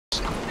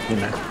you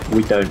know,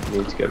 we don't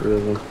need to get rid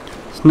of them.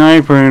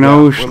 Sniper,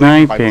 no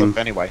sniping.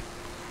 Anyway.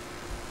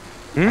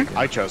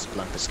 I chose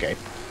blimp escape.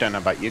 Don't know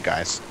about you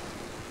guys.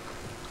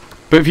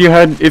 But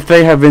if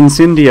they have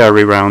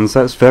incendiary rounds,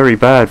 that's very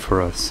bad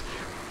for us.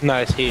 No,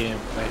 it's helium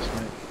based,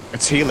 mate.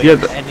 It's helium.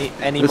 Yeah,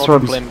 Any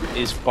modern blimp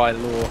is by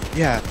law.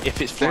 Yeah.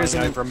 If it's flying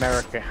over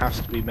America, it has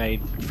to be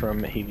made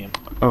from helium.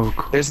 Oh,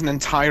 cool. There's an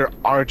entire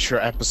Archer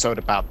episode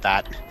about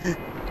that.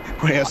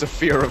 Where he has a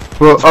fear of...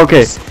 Well,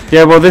 okay.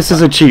 Yeah, well, this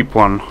is a cheap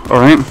one,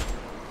 alright?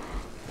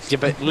 Yeah,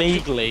 but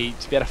legally,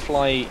 to be able to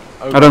fly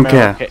over I don't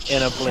America care.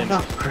 in a blimp,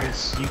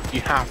 Chris.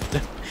 you have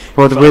to.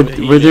 Well,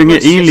 we're doing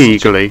it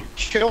illegally.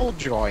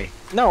 Killjoy.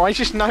 No, I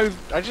just know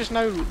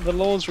the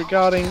laws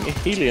regarding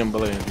helium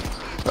balloons.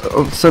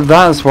 Oh, so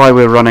that's why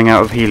we're running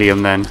out of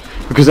helium then.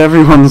 Because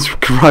everyone's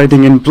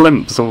riding in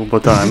blimps all the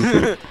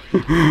time.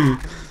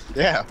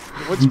 Yeah.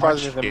 What's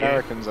surprising if the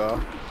Americans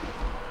are?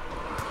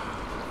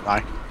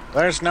 Like,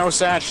 there's no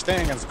such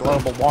thing as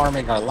global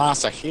warming or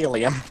loss of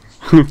helium.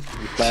 We're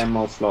playing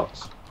more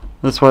slots.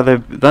 That's why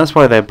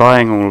they're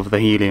buying all of the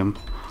helium.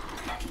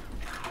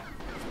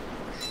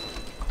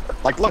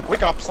 Like, look, we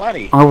got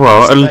plenty. Oh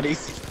well,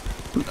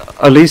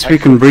 at least we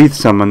can breathe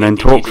some and then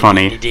talk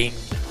funny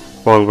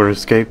while we're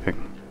escaping.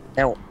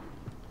 No.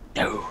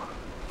 No.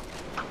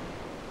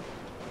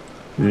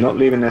 I'm not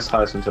leaving this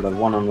house until I've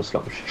won on the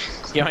slot machine.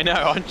 Yeah, I know.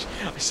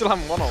 I still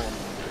haven't won on them.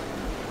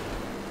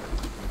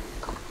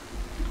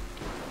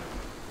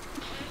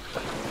 The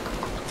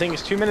thing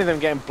is, too many of them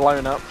getting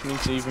blown up for me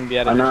to even be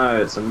able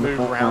to it's a move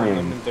around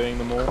them and doing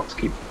them all. Cops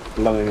keep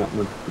blowing up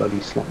the bloody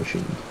slot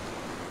machine.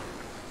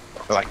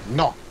 They're like,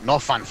 no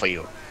fun for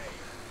you.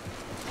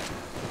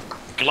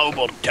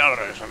 Global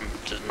terrorism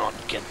does not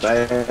get...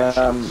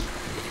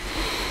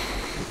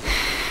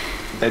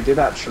 They did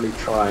actually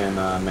try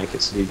and make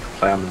it so you could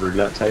play on the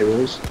roulette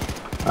tables,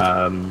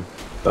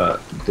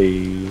 but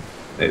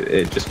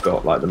it just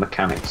got like the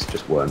mechanics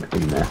just weren't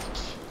in there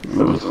for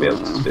them to be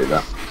able to do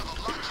that.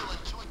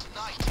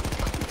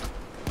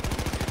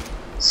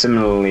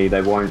 Similarly,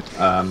 they won't.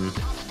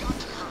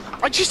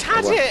 I just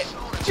had it.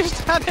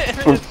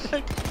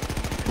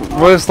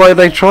 Well, it's like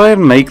they try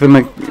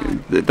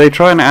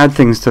and add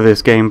things to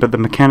this game, but the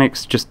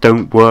mechanics just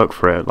don't work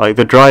for it. Like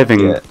the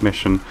driving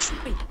mission.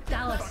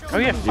 Oh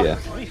yeah, Yeah.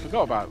 I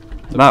forgot about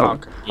the That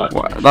park.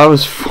 that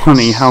was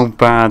funny how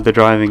bad the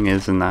driving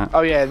is in that.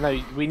 Oh yeah,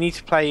 no, we need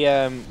to play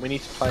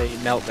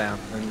Meltdown,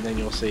 and then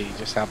you'll see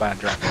just how bad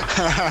driving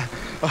is.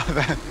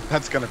 Oh,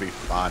 that's gonna be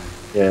fun.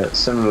 Yeah.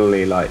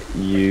 Similarly, like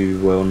you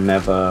will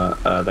never,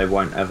 they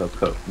won't ever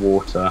put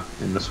water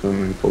in the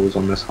swimming pools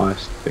on this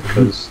heist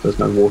because there's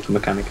no water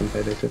mechanic in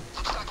Payday 2.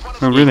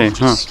 Oh really?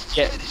 Huh.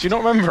 Yeah, do you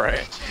not remember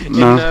it?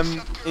 No.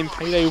 In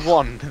Payday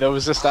 1, there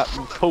was just that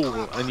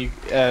pool, and you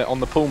on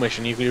the pool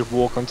mission you could just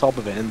walk on top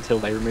of it until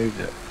they removed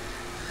it.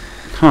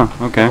 Huh.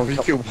 Okay. You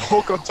can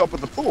walk on top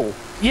of the pool.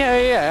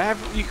 Yeah.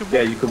 You could.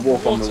 Yeah, you could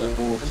walk on the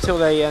water water until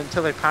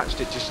they patched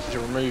it just to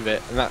remove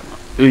it, and that.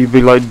 You'd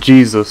be like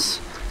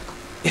Jesus.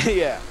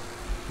 Yeah.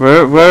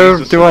 Where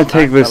Jesus do I is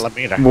take 9 this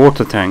millimeter.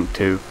 water tank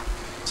to?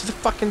 To the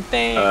fucking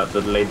thing.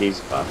 the ladies'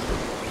 bathroom.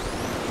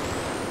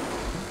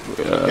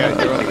 Yeah,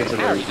 Take it to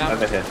the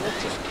over here.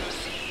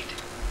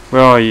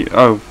 Where are you?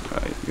 Oh,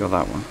 you're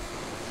that one.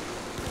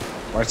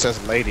 Where it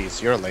says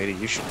ladies, you're a lady,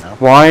 you should know.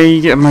 Why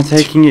am I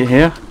taking it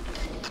here?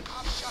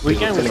 We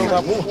can filling fill it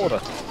up with water.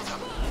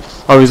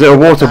 Oh, is it a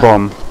water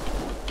bomb?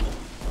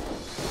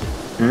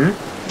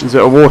 Hmm? Is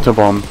it a water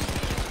bomb?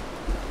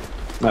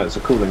 No, it's a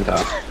cooling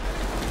tower.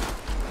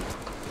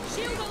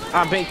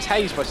 I'm being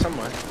tased by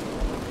someone.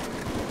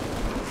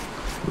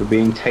 We're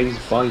being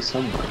tased by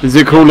someone. Is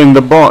it calling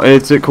the bot?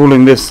 Is it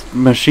calling this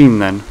machine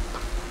then?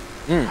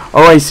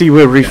 Oh, I see.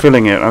 We're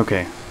refilling it.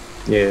 Okay.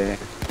 Yeah.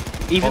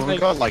 Even We though.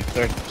 got like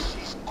 30.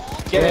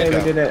 Get it.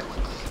 we did it.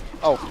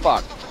 Oh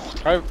fuck.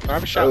 Can I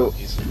have a shot, Oh.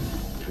 please?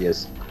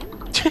 Yes.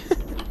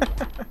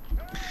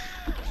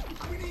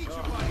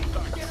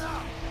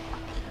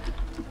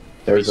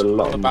 There's a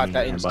lot of about money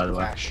that in here, by the instant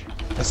way. cash.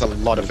 There's a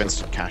lot of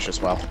instant cash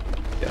as well.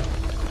 Yeah.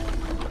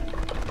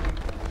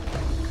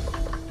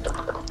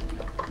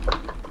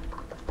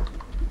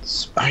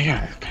 Oh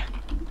yeah.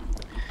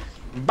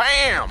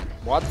 Bam!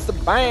 What's the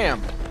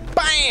bam?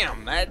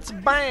 Bam! That's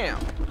bam!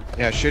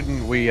 Yeah,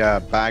 shouldn't we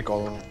bag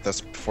all of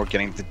this before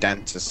getting the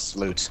dentist's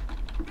loot?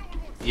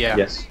 Yeah.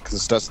 Yes.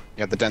 Because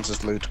the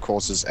dentist's loot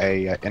causes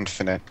a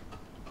infinite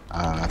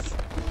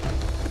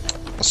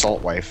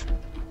assault wave.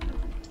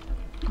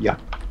 Yeah.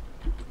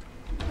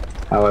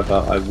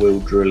 However, I will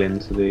drill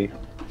into the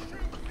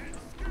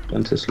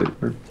dentist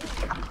loop room.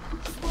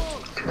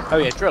 Oh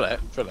yeah, drill it,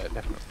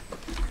 definitely.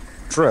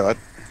 Drill it.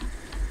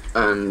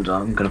 And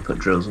I'm gonna put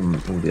drills on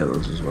all the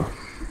others as well.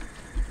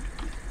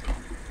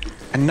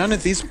 And none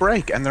of these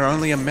break, and they're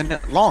only a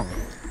minute long.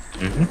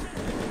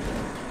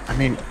 I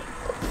mean,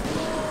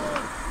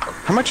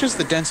 how much is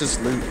the dentist's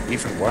loot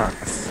even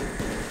worth?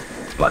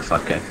 Like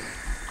 5k.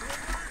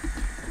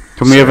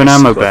 Can we have an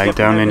ammo Seriously, bag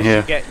down in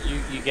here?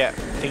 You get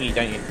thingy,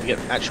 don't you? You get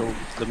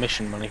the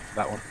mission money for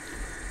that one.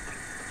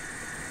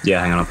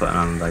 Yeah, hang on, I'll put an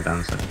ammo bag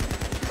down a second.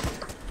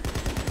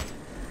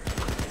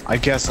 I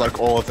guess like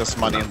all of this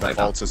money in the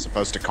vaults is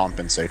supposed to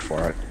compensate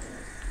for it.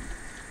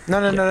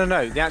 No.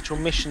 The actual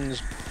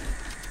mission's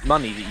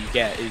money that you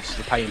get is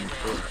the payment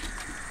for it.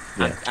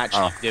 Yeah. And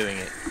actually doing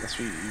it. That's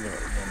what you got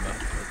to remember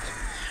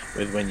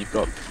with when you've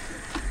got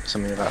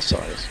something of that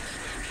size.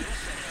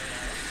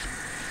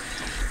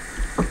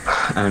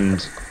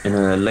 And in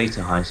a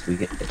later heist, we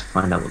get to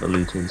find out what the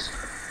loot is.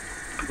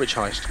 Which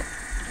heist?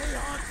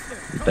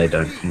 They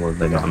don't. Well,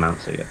 they don't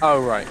announce it yet. Oh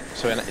right.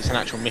 So it's an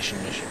actual mission.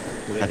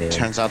 And it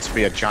turns out to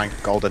be a giant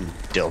golden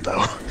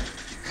dildo.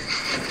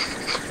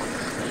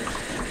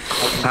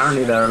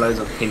 Apparently, there are loads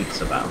of hints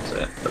about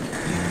it, but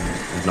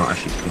we've not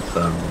actually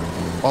confirmed.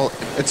 Well,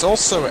 it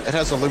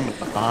has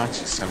Illuminati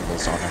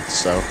symbols on it,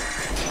 so.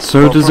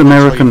 So does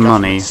American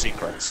money.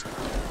 Secrets.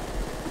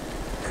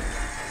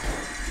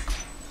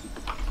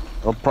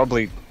 They'll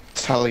probably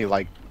tell you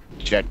like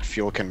jet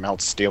fuel can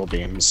melt steel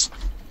beams.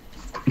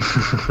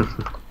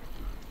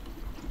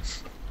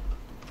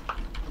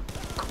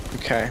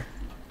 Okay.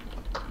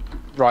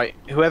 Right.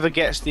 Whoever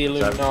gets the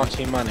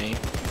Illuminati money,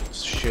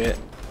 shit.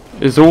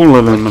 It's all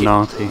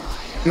Illuminati.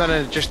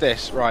 No, just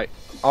this. Right.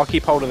 I'll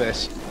keep hold of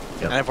this,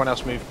 Yep. and everyone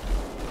else move.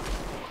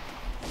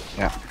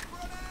 Yeah.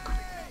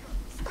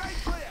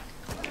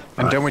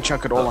 And then we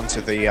chuck it all onto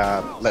the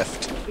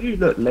lift. Ooh,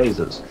 look,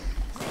 lasers.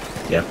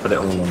 Yeah, put it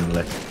all on the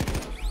list.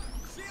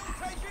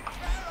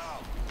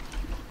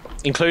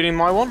 Including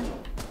my one?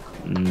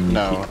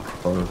 No.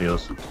 Keep all of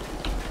yours.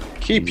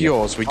 Keep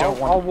yours. We don't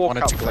I'll want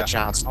it walk to up glitch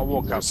there. out. I'll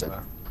walk up lose it.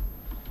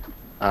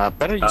 there.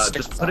 Better you stick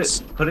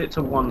Just with put it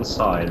to one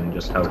side and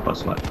just help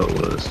us like put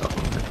all of this stuff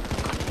on there.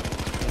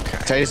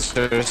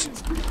 Tasers.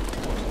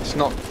 It's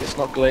not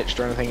glitched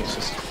or anything. It's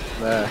just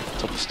there,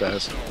 top of the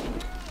stairs.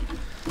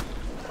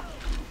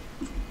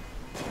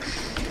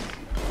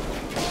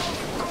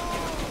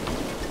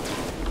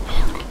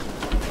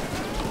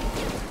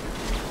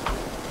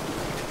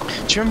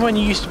 Do you remember when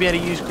you used to be able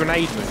to use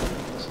grenade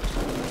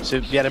movements? So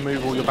be able to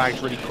move all your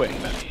bags really quick?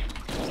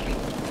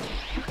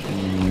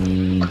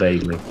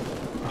 Vaguely.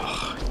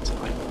 Oh,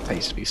 it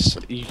used to be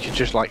so, you could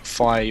just like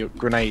fire your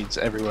grenades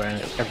everywhere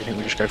and everything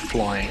would just go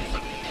flying.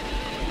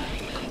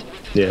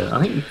 Yeah,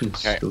 I think you can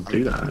still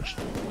do that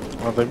actually.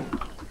 Well,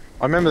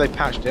 I remember they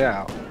patched it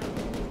out.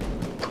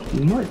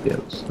 You might be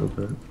able to still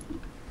do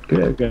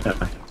it. Go.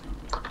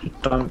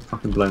 Just don't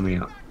fucking blow me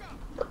up.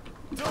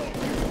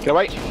 Get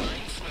away!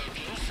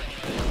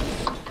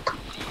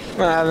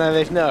 Well, no,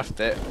 they've nerfed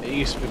it. It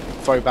used to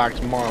throw bags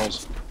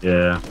miles.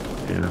 Yeah.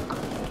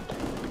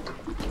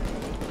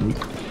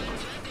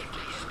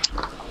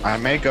 I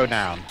may go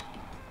down.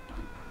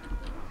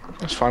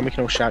 That's fine, we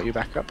can all shout you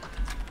back up.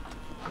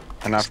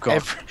 And I've got...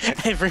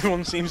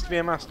 Everyone seems to be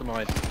a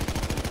mastermind.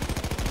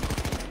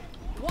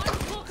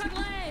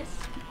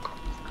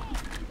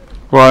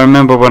 Well, I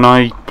remember when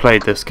I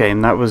played this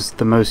game, that was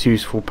the most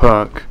useful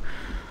perk.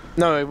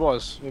 No, it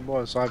was.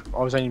 I've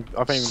only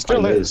Still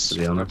played is, to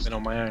be honest. been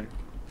on my own.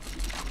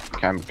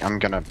 Okay, I'm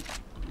gonna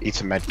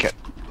eat a med kit.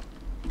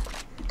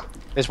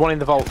 There's one in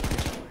the vault.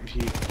 If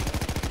you...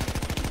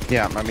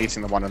 Yeah, I'm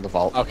eating the one in the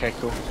vault. Okay,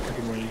 cool. I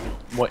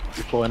can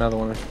deploy another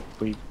one if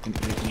we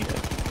didn't really need it.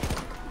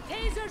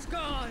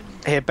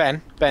 Here,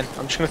 Ben,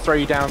 I'm just gonna throw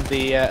you down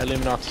the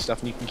Illuminati stuff,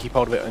 and you can keep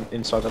hold of it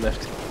inside the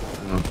lift.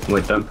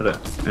 Wait, don't put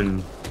it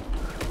in.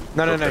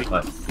 No.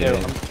 Like, Yeah,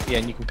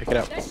 and you can pick it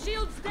up.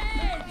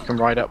 You can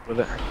ride up with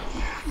it.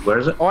 Where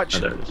is it? Oh,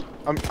 actually, there it is.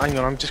 hang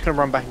on. I'm just gonna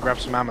run back and grab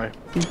some ammo.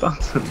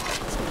 Button.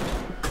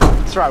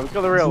 That's right. We've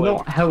got the real loot.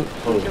 Not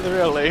helpful. We've got the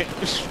real loot.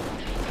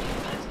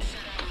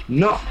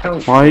 Not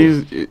helpful. Why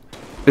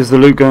is the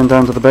loot going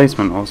down to the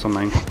basement or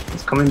something?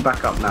 It's coming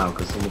back up now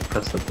because someone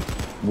pressed the.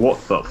 What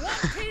the?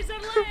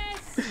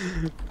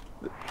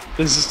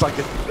 There's just like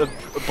a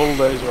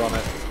bulldozer on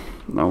it.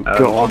 Oh Oh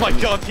Oh god. my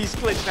god, he's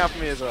glitched now for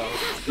me as well.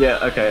 Yeah.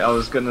 Okay. I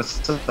was gonna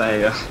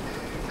say.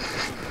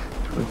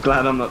 I'm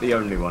glad I'm not the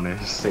only one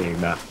who's seeing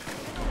that.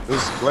 Who's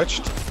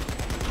glitched?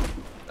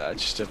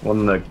 Just a...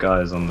 One of the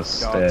guys on the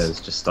stairs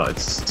just started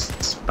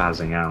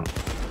spazzing out.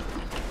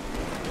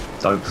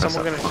 Don't press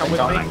Someone that gonna come fucking with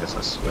button, me? Angus,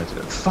 I swear to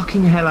it.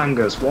 Fucking hell,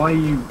 Angus, why are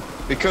you...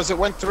 Because it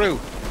went through.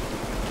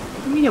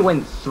 What do you mean it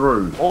went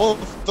through? All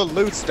of the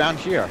loot's down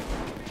here.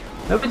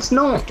 No, it's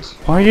not.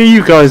 Why are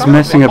you guys Some of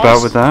messing it about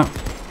was. with that?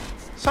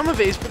 Some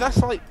of it is, but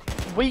that's like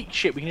weak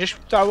shit. We can just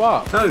throw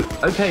up. No,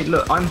 okay,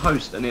 look, I'm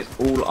host and it's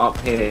all up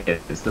here.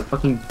 It's the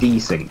fucking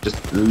desync.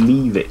 Just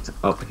leave it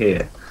up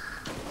here.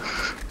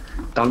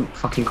 Don't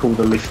fucking call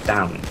the lift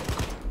down.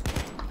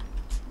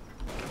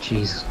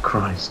 Jesus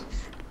Christ.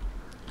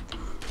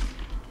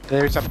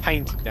 There is a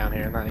painting down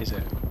here, and that is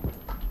it.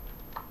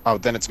 Oh,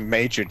 then it's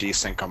major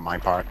desync on my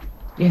part.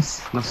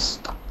 Yes, let's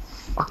stop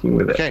fucking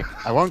with it. Okay,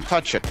 I won't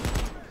touch it.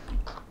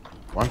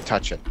 Won't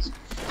touch it.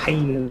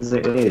 Pain as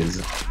it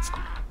is.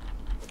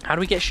 How do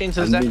we get shit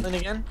into the Zeppelin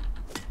again?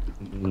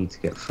 You need to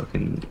get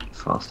fucking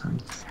fast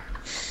hands.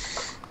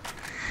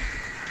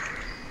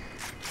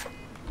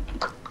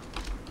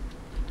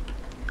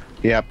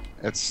 Yep,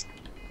 it's...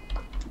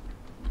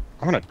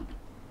 I'm gonna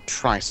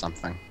try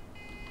something.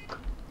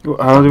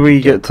 How do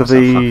we get to Press that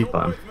the fucking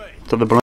button. to the